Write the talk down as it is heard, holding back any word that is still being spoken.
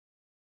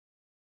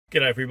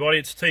G'day everybody,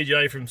 it's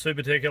TJ from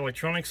Supertech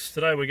Electronics.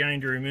 Today we're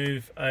going to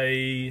remove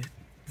a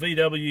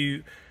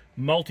VW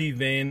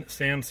Multivan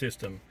sound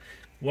system.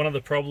 One of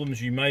the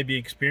problems you may be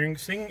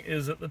experiencing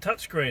is that the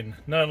touchscreen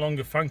no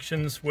longer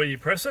functions where you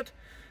press it.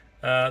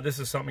 This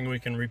is something we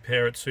can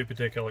repair at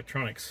Supertech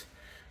Electronics.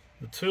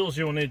 The tools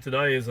you'll need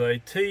today is a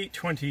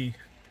T20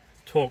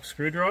 torque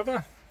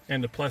screwdriver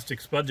and a plastic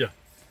spudger.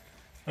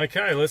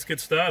 Okay, let's get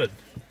started.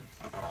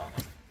 I'm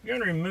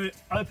going to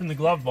open the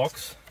glove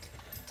box.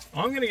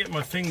 I'm going to get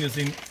my fingers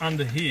in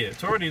under here.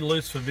 It's already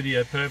loose for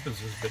video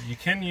purposes, but you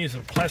can use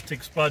a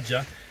plastic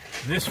spudger.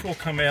 This will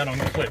come out on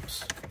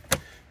clips.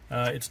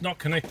 It's not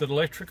connected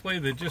electrically,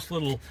 they're just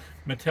little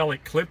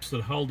metallic clips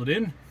that hold it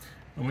in,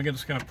 and we're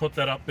just going to put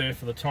that up there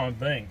for the time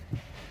being.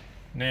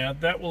 Now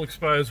that will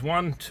expose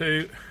 1,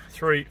 2,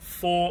 3,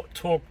 4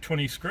 torque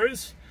 20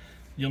 screws.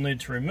 You'll need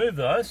to remove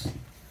those,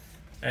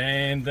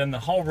 and then the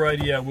whole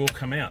radio will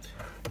come out.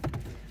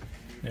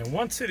 Now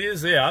once it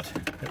is out,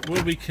 it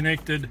will be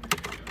connected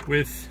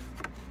with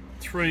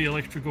 3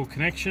 electrical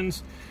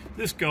connections.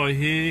 This guy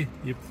here,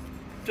 you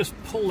just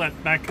pull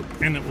that back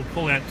and it will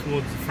pull out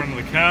towards the front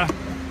of the car,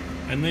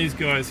 and these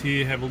guys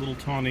here have a little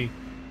tiny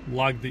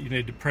lug that you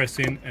need to press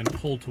in and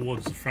pull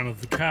towards the front of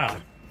the car.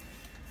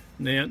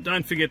 Now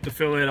don't forget to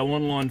fill out a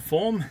online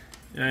form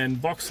and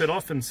box it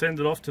off and send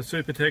it off to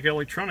Supertech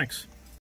Electronics.